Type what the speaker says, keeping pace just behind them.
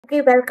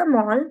Okay, welcome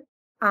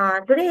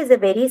all. Today is a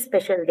very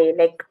special day.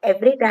 Like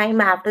every time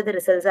after the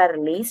results are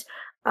released,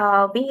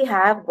 we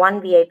have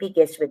one VIP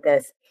guest with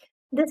us.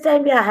 This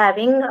time we are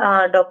having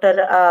Dr.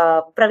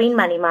 Praveen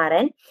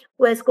Manimaran,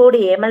 who has scored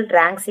AML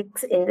rank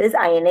 6 in this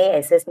INA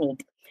SS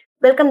NEET.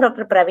 Welcome,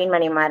 Dr. Praveen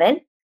Manimaran.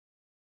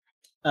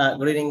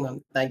 Good evening,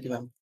 ma'am. Thank you,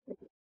 ma'am.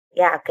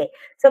 Yeah, okay.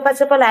 So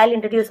first of all, I'll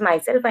introduce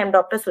myself. I'm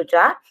Dr.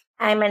 Suja.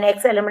 I'm an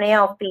ex-alumni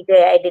of PJ.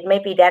 I did my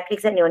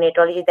pediatrics and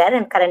neonatology there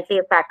and currently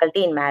a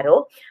faculty in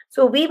Marrow.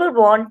 So we would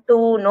want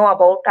to know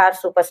about our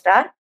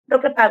superstar,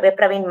 Dr.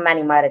 Praveen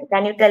Manimaran.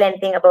 Can you tell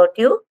anything about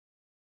you?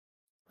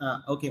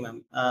 Okay,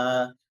 ma'am.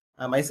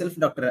 Myself,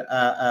 Dr.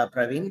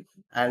 Praveen,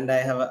 and I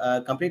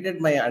have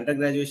completed my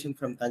undergraduation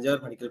from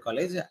Tanjore Medical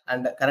College,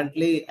 and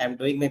currently I'm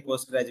doing my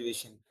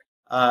post-graduation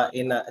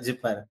in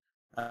Jipar.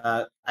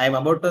 I'm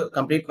about to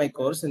complete my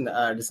course in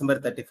December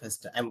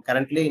 31st. I'm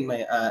currently in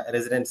my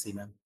residency,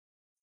 ma'am.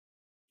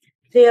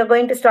 So you're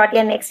going to start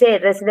your next year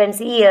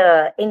residency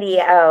in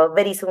the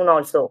very soon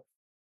also.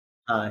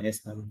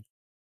 Yes, ma'am.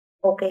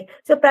 Okay.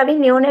 So Praveen,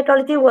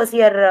 neonatology was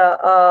your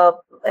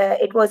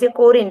it was your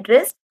core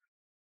interest.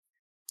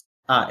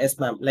 Yes,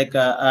 ma'am. Like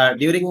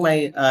during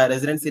my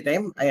residency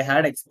time, I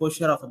had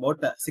exposure of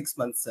about 6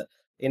 months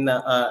in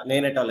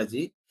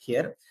neonatology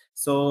here.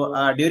 So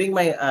during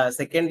my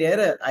second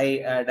year,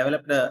 I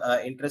developed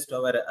interest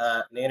over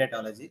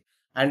neonatology.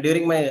 And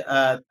during my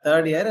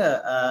third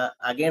year,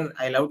 again,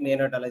 I loved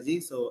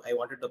neonatology, so I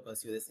wanted to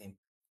pursue the same.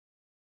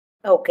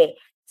 Okay.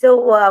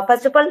 So,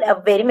 first of all,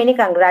 very many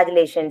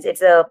congratulations.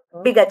 It's a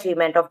big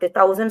achievement of the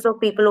thousands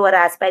of people who are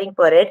aspiring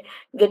for it.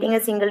 Getting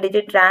a single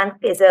digit rank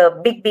is a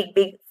big, big,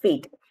 big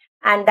feat.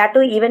 And that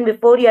too, even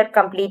before you have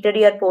completed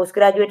your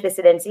postgraduate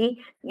residency,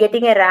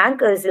 getting a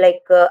rank is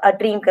like a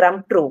dream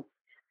come true.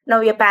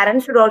 Now, your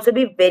parents should also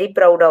be very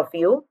proud of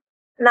you.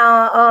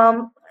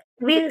 Now,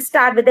 we'll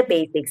start with the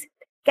basics.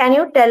 Can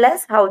you tell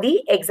us how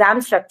the exam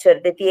structure,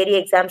 the theory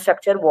exam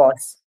structure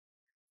was?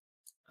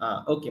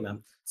 Okay,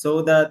 ma'am.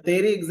 So the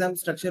theory exam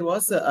structure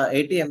was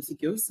 80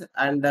 MCQs,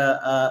 and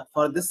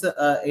for this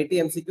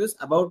 80 MCQs,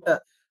 about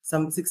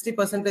some 60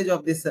 percentage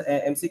of this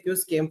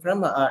MCQs came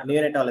from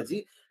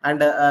neonatology,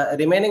 and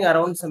remaining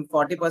around some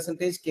 40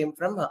 percentage came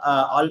from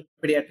all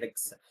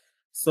pediatrics.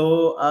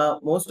 So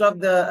most of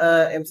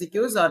the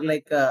MCQs are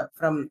like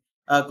from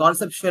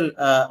conceptual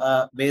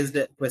based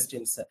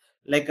questions.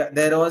 Like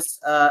there was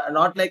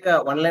not like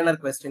one-liner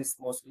questions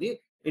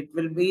mostly. It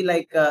will be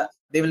like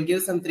they will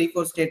give some 3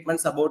 4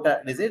 statements about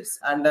disease,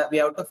 and we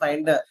have to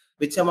find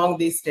which among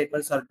these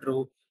statements are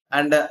true,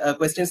 and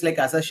questions like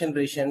assertion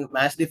ration,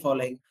 match the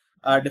following,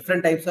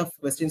 different types of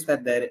questions were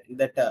there in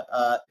that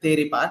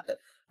theory part.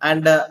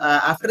 And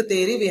after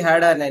theory we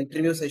had an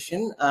interview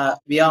session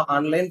via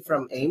online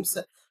from AIMS,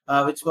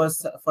 which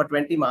was for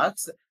 20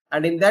 marks.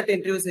 And in that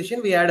interview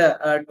session we had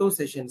two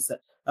sessions,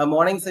 a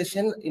morning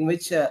session in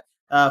which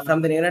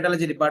from the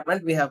neonatology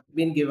department we have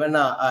been given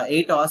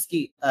 8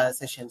 OSCE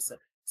sessions.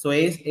 So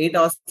eight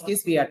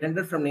OSCEs we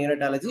attended from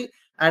neonatology,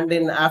 and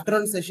in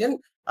afternoon session,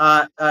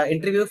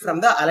 interview from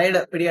the allied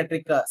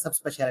pediatric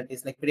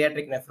subspecialties like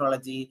pediatric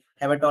nephrology,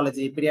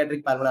 hematology,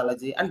 pediatric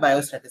pulmonology, and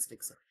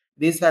biostatistics.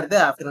 These were the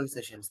afternoon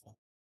sessions.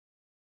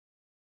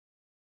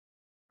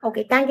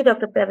 Okay, thank you,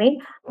 Dr.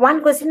 Praveen.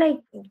 One question I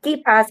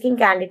keep asking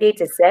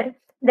candidates is that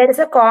there is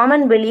a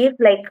common belief,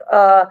 like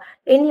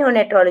in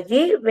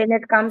neonatology, when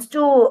it comes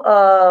to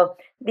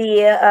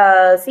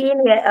the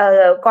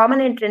CML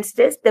common entrance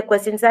test, the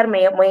questions are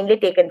mainly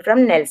taken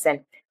from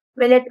Nelson.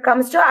 When it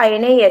comes to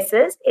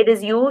INASS, it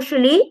is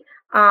usually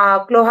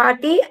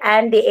Clohati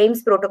and the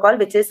AIMS protocol,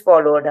 which is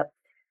followed.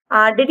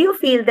 Did you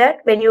feel that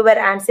when you were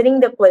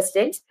answering the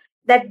questions,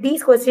 that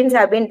these questions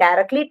have been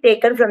directly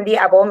taken from the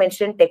above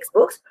mentioned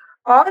textbooks,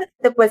 or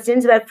the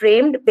questions were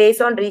framed based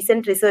on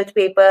recent research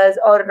papers,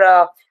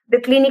 or the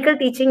clinical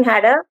teaching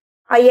had a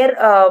higher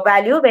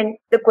value when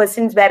the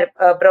questions were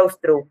browsed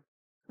through?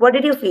 What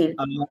did you feel?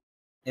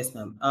 Yes,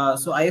 ma'am.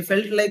 So I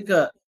felt like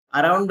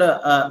around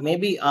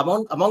maybe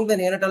among the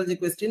neonatology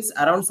questions,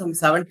 around some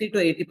 70 to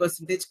 80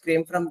 percentage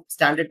came from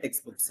standard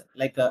textbooks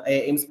like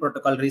AIMS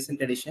protocol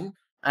recent edition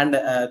and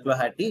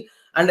Clohati.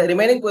 And the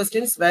remaining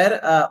questions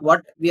were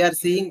what we are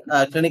seeing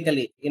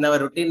clinically in our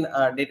routine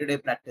day-to-day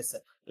practice,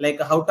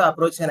 like how to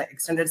approach an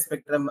extended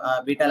spectrum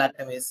beta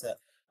lactamase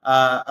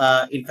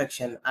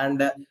infection.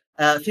 And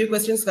a few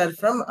questions were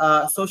from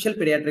social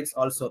pediatrics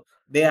also.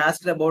 They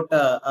asked about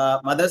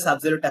Mother's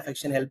Absolute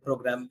Affection Health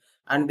Program,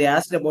 and they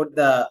asked about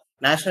the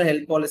national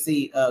health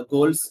policy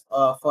goals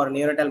for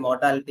neonatal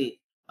mortality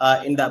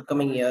in the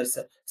upcoming years.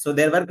 So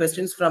there were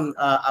questions from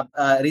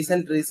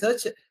recent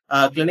research,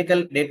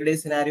 clinical day-to-day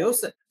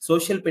scenarios,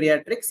 social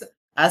pediatrics,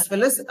 as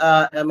well as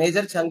a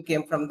major chunk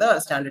came from the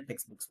standard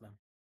textbooks,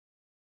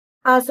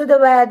 ma'am. So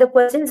the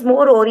questions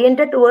more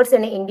oriented towards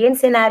an Indian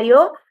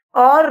scenario,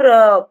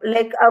 or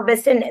like a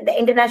Western, the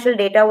international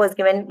data was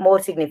given more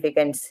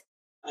significance.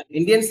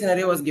 Indian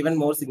scenario was given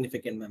more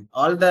significant, ma'am.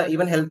 All the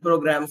even health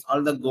programs,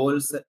 all the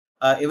goals,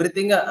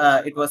 everything,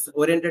 it was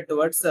oriented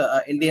towards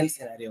Indian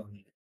scenario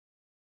only.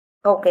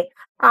 Okay.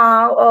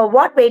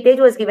 What weightage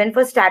was given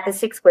for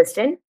statistics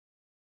question?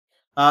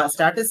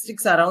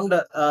 Statistics around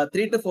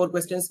 3 to 4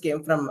 questions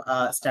came from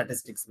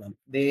statistics, ma'am.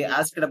 They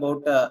asked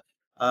about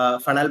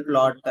funnel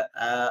plot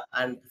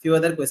and few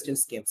other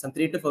questions came. Some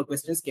 3 to 4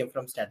 questions came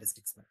from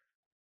statistics, ma'am.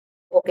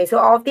 Okay, so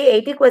of the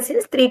 80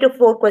 questions, 3 to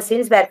 4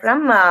 questions were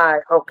from,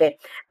 okay.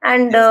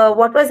 And Yes, ma'am.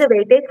 what was the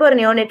weightage for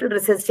neonatal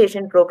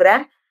resuscitation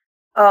program?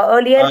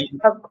 Earlier,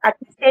 at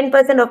least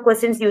 10% of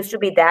questions used to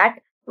be that.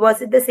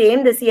 Was it the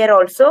same this year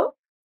also?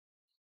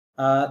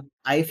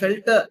 I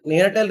felt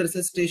neonatal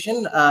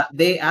resuscitation.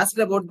 They asked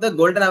about the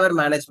golden hour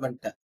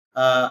management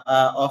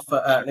of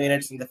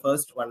neonates in the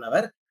first 1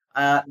 hour.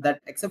 That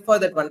except for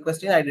that one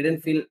question, I didn't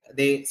feel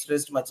they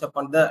stressed much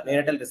upon the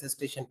neonatal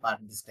resuscitation part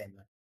this time,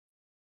 ma'am.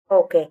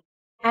 Okay.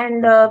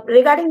 And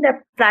regarding the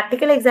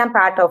practical exam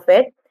part of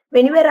it,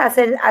 when you were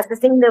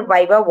assessing the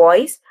Viva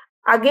voice,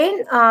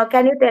 again,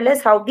 can you tell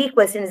us how the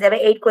questions, there were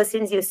 8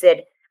 questions you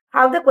said,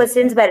 how the Yes,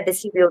 questions ma'am. were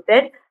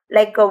distributed?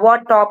 Like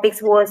what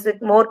topics was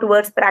it more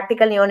towards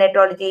practical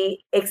neonatology,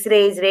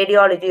 X-rays,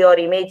 radiology, or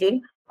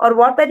imaging, or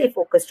what were they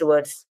focused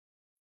towards?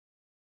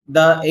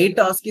 The 8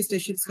 OSCE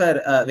stations were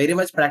very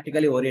much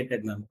practically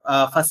oriented, ma'am.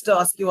 First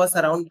OSCE was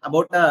around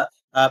about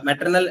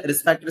maternal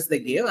risk factors they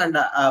gave, and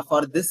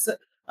for this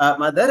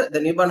mother, the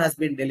newborn has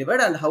been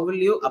delivered, and how will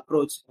you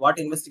approach? What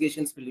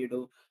investigations will you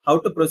do? How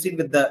to proceed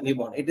with the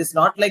newborn? It is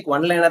not like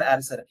one-liner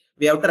answer.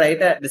 We have to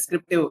write a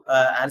descriptive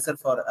answer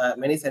for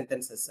many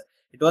sentences.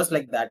 It was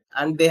like that,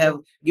 and they have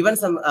given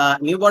some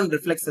newborn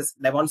reflexes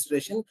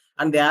demonstration,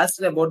 and they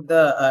asked about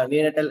the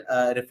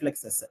neonatal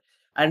reflexes.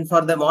 And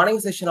for the morning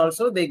session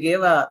also, they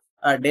gave a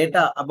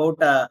data about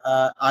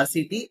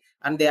RCT,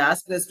 and they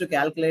asked us to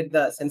calculate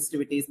the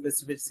sensitivity,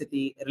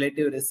 specificity,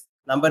 relative risk,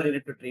 number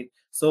needed to treat.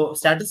 So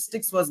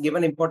statistics was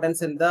given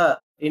importance in the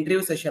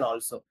interview session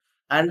also.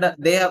 And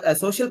they have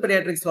social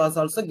pediatrics was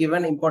also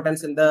given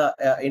importance in the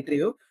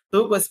interview.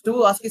 Two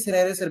ASCII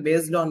scenarios are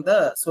based on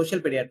the social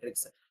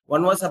pediatrics.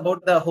 One was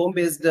about the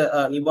home-based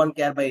newborn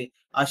care by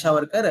Asha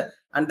worker,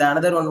 and the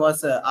another one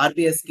was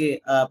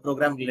RPSK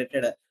program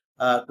related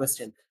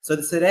question. So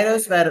the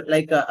scenarios were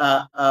like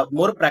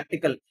more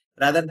practical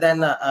rather than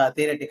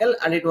theoretical,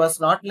 and it was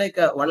not like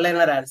a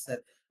one-liner answer.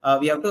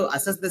 We have to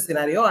assess the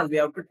scenario, and we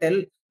have to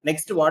tell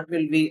next what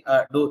will we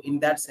do in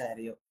that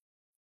scenario.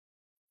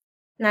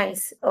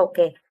 Nice.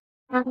 Okay.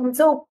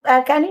 So,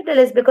 can you tell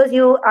us, because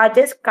you are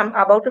just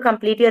about to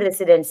complete your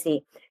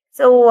residency,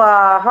 so Yes,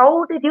 ma'am.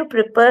 how did you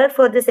prepare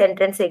for this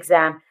entrance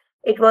exam?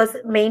 It was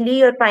mainly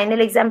your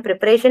final exam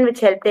preparation which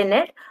helped in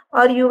it,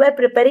 or you were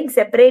preparing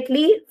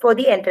separately for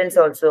the entrance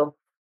also?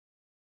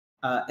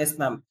 Yes,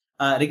 ma'am.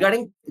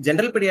 Regarding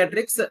general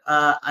pediatrics,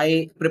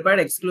 I prepared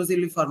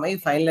exclusively for my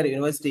final year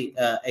university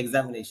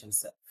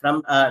examinations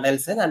from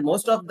Nelson, and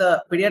most of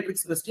the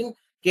pediatrics question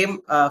came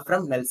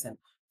from Nelson.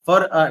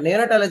 For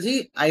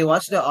neonatology, I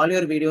watched all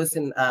your videos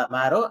in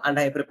Marrow, and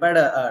I prepared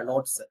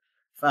notes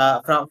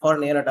for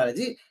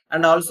neonatology,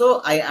 and also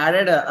I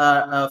added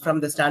from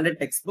the standard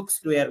textbooks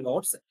to your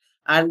notes,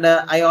 and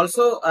I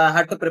also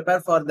had to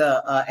prepare for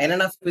the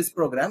NNF quiz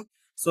program.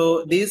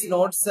 So these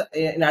notes,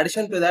 in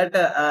addition to that,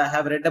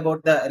 have read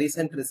about the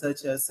recent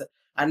researchers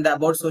and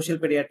about social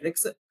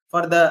pediatrics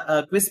for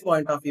the quiz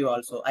point of view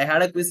also. I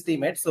had a quiz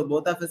teammate, so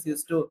both of us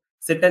used to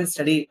sit and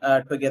study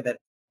together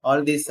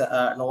all these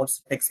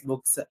notes,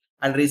 textbooks,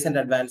 and recent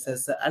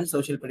advances and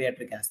social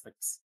pediatric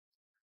aspects.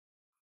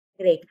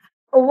 Great.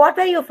 What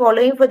are you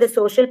following for the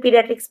social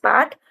pediatrics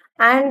part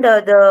and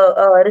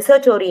the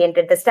research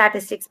oriented, the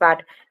statistics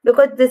part?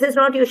 Because this is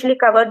not usually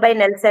covered by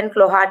Nelson,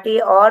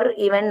 Flaherty, or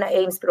even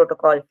AIMS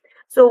protocol.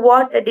 So,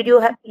 what did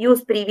you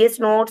use previous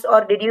notes,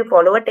 or did you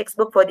follow a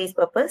textbook for this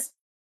purpose?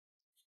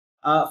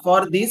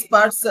 For these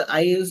parts,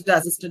 I used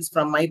assistance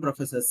from my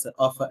professors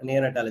of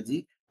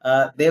neonatology.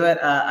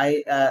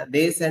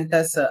 They sent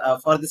us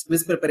for this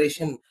quiz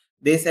preparation.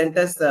 They sent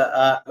us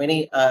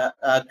many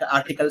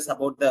articles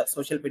about the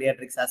social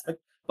pediatrics aspect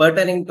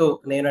pertaining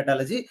to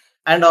neonatology,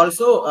 and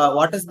also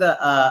what is the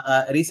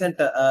recent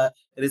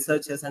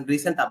researches and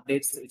recent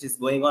updates which is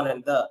going on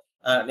in the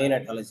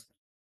neonatology.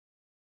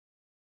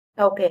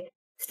 Okay.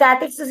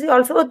 Statics is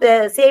also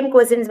the same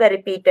questions were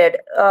repeated.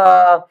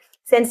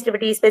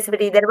 Sensitivity,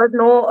 specificity. There was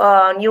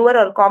no newer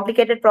or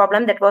complicated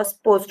problem that was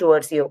posed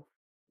towards you.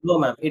 No,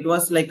 ma'am. It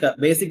was like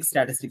basic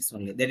statistics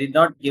only. They did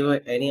not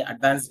give any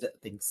advanced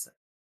things.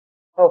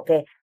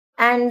 Okay.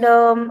 And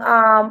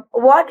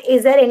what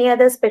is there any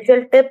other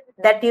special tip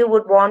that you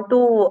would want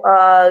to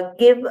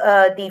give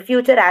the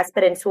future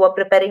aspirants who are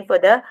preparing for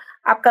the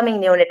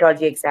upcoming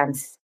neonatology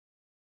exams?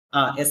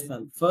 Yes,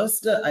 ma'am.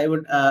 First, I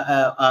would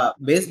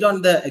based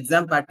on the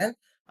exam pattern.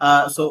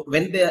 So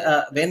when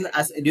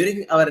as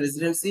during our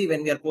residency,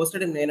 when we are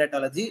posted in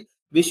neonatology,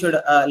 we should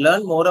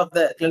learn more of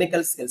the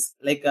clinical skills.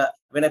 Like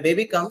when a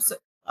baby comes,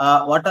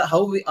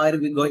 how we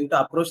going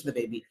to approach the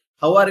baby?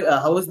 How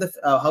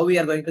we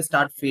are going to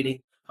start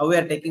feeding? How we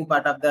are taking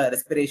part of the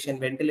respiration,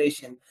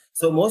 ventilation.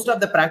 So most of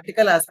the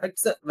practical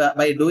aspects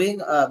by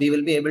doing, we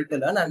will be able to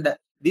learn, and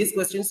these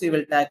questions we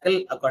will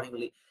tackle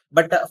accordingly.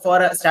 But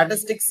for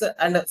statistics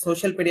and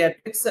social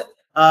pediatrics,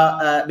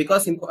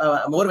 because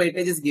more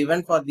weightage is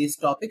given for these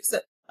topics,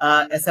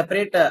 a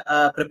separate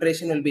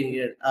preparation will be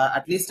needed.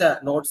 At least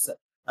notes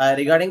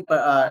regarding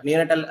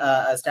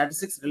neonatal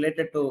statistics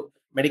related to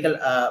medical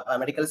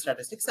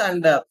statistics,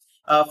 and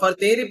for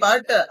theory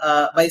part,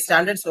 by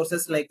standard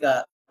sources like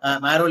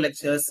Marrow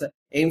lectures,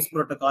 AIMS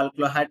protocol,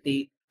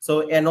 Clohati.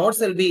 So a notes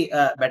will be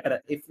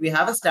better. If we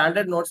have a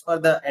standard notes for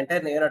the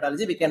entire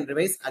neonatology, we can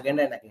revise again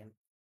and again.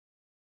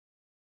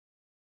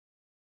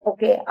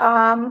 Okay.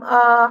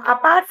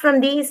 Apart from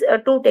these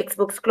two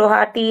textbooks,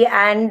 Clohati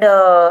and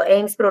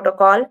AIMS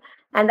Protocol,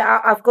 and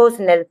of course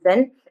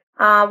Nelson,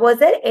 was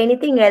there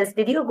anything else?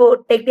 Did you go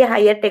take the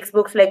higher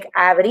textbooks like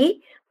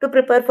Avery to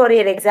prepare for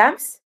your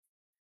exams?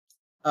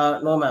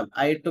 No, ma'am.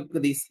 I took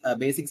these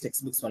basic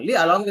textbooks only.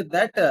 Along with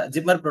that,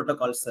 Jimmer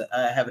protocols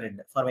I have read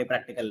for my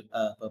practical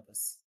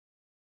purpose.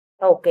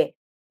 Okay.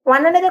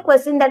 One another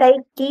question that I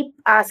keep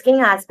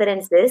asking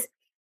aspirants is,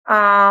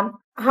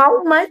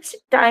 how much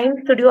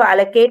time should you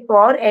allocate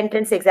for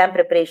entrance exam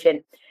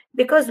preparation?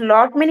 Because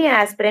lot many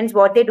aspirants,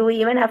 what they do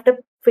even after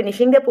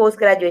finishing the post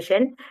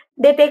graduation,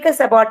 they take a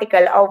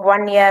sabbatical of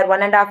 1 year,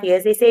 1.5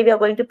 years. They say we are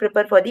going to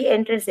prepare for the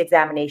entrance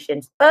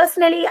examinations.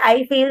 Personally,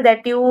 I feel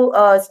that you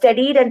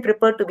studied and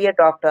prepared to be a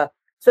doctor,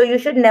 so you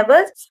should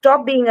never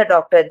stop being a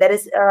doctor. There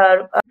is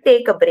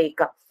take a break.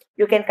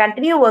 You can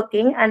continue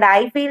working, and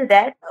I feel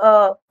that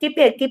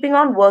keeping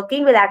on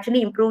working will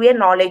actually improve your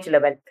knowledge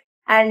level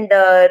and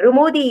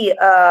remove the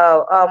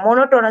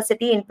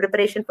monotonicity in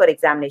preparation for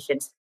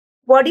examinations.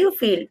 What do you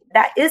feel,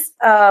 that is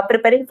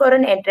preparing for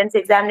an entrance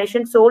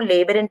examination so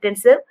labor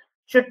intensive?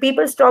 Should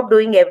people stop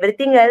doing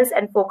everything else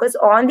and focus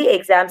on the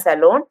exams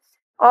alone,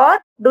 or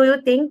do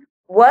you think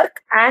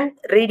work and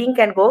reading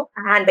can go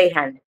hand by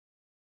hand?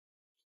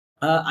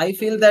 I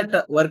feel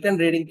that work and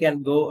reading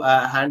can go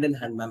hand in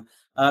hand, ma'am.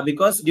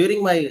 Because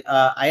during my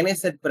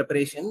INS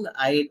preparation,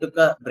 I took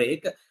a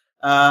break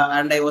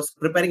and I was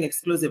preparing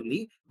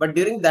exclusively. But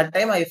during that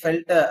time, I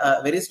felt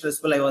very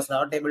stressful. I was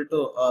not able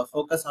to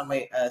focus on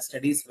my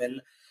studies well.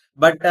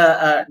 But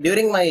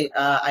during my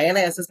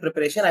INS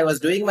preparation, I was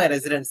doing my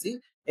residency.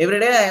 Every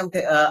day,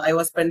 I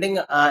was spending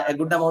a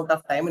good amount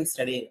of time in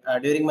studying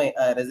during my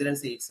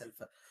residency itself.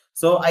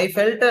 So I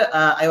felt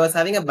I was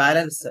having a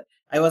balance.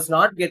 I was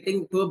not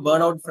getting too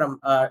burnout from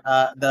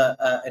the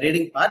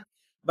reading part,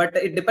 but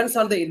it depends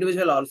on the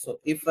individual also.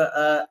 If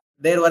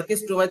their work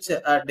is too much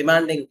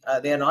demanding,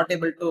 they are not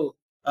able to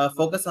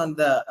focus on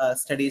the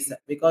studies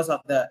because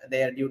of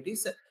their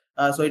duties.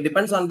 So it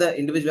depends on the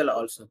individual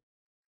also.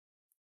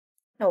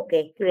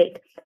 Okay, great.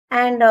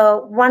 And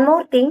one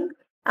more thing,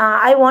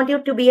 I want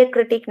you to be a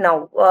critic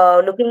now.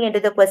 Looking into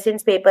the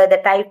questions paper,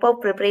 the type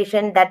of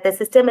preparation that the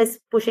system is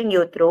pushing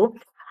you through,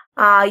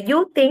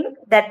 you think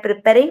that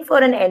preparing for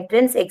an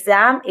entrance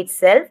exam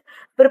itself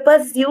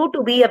prepares you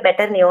to be a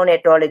better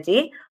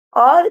neonatology,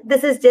 or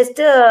this is just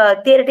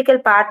a theoretical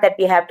part that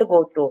we have to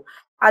go through?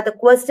 Are the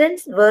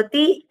questions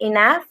worthy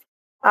enough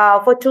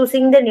for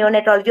choosing the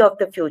neonatology of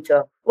the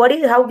future?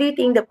 How do you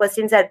think the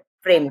questions are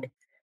framed?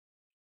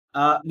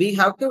 We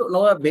have to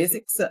know a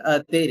basics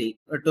theory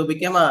to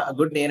become a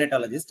good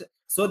neonatologist.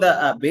 So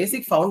the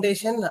basic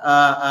foundation,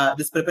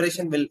 this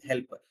preparation will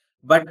help.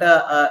 But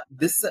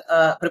this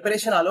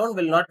preparation alone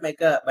will not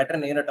make a better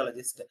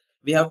neonatologist.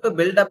 We have to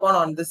build upon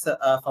on this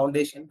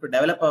foundation to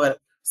develop our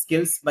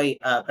skills by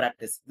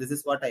practice. This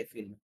is what I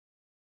feel.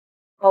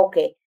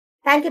 Okay.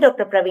 Thank you,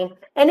 Dr. Praveen.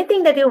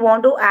 Anything that you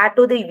want to add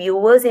to the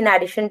viewers in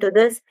addition to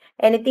this?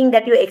 Anything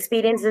that you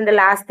experienced in the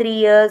last 3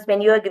 years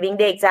when you were giving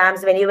the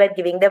exams, when you were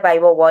giving the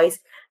Viva voice?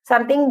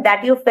 Something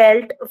that you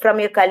felt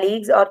from your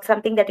colleagues, or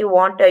something that you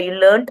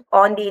learned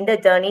on the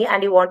journey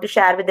and you want to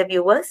share with the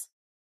viewers?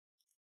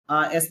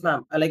 Yes,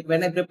 ma'am. Like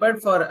when I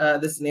prepared for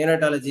this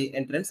neonatology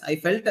entrance, I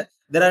felt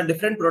there are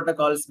different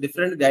protocols,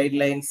 different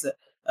guidelines.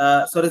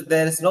 So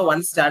there is no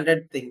one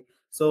standard thing.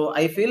 So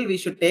I feel we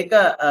should take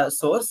a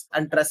source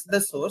and trust the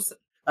source.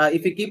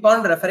 If we keep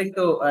on referring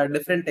to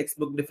different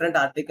textbook, different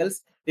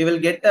articles, we will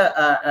get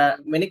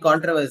many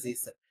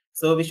controversies.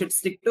 So we should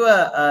stick to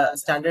a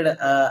standard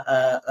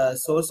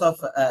source of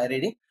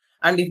reading.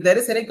 And if there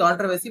is any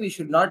controversy, we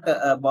should not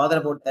bother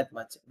about that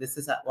much. This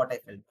is what I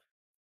felt.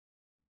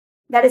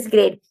 That is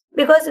great,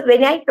 because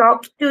when I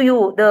talked to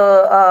you,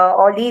 the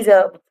all these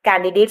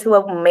candidates who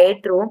have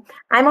made through,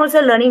 I'm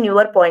also learning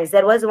newer points.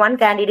 There was one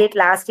candidate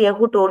last year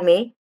who told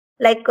me,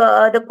 like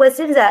the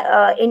questions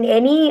are, in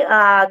any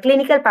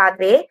clinical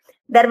pathway,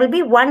 there will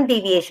be one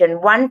deviation,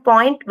 one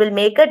point will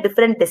make a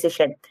different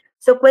decision.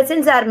 So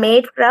questions are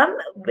made from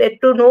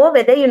to know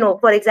whether you know.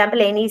 For example,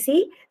 NEC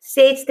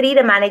stage 3,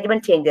 the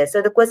management changes.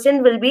 So the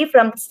question will be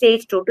from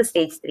stage 2 to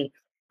stage 3.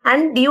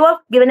 And you have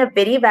given a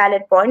very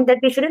valid point that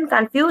we shouldn't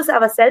confuse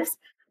ourselves.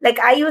 Like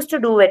I used to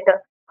do it.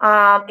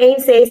 AIM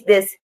says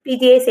this,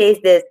 PGA says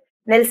this,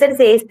 Nelson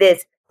says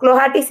this,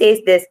 Clohati says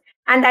this.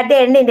 And at the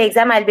end in the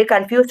exam, I'll be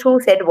confused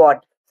who said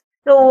what.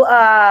 So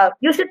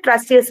you should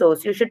trust your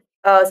source. You should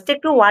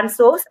stick to one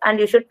source and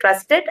you should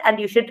trust it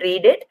and you should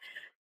read it.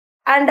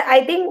 And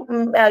I think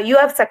you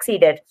have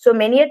succeeded. So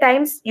many a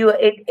times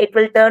it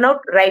will turn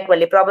out right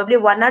only. Probably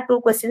one or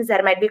two questions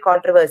there might be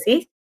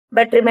controversies,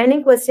 but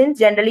remaining questions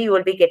generally you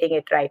will be getting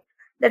it right.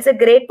 That's a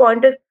great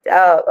point to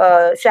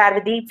share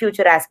with the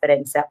future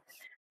aspirants.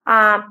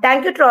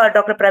 Thank you,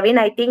 Dr. Praveen.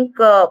 I think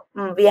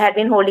we had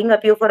been holding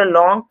up you for a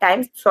long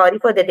time. Sorry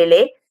for the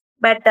delay,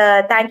 but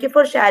thank you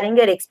for sharing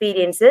your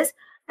experiences.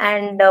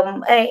 And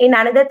in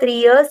another 3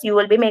 years, you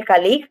will be my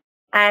colleague,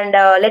 and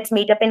let's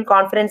meet up in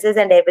conferences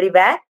and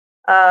everywhere.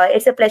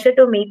 It's a pleasure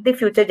to meet the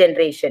future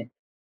generation.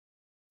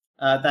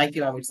 Thank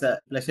you, ma'am. It's a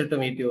pleasure to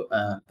meet you.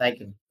 Thank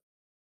you.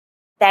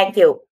 Thank you.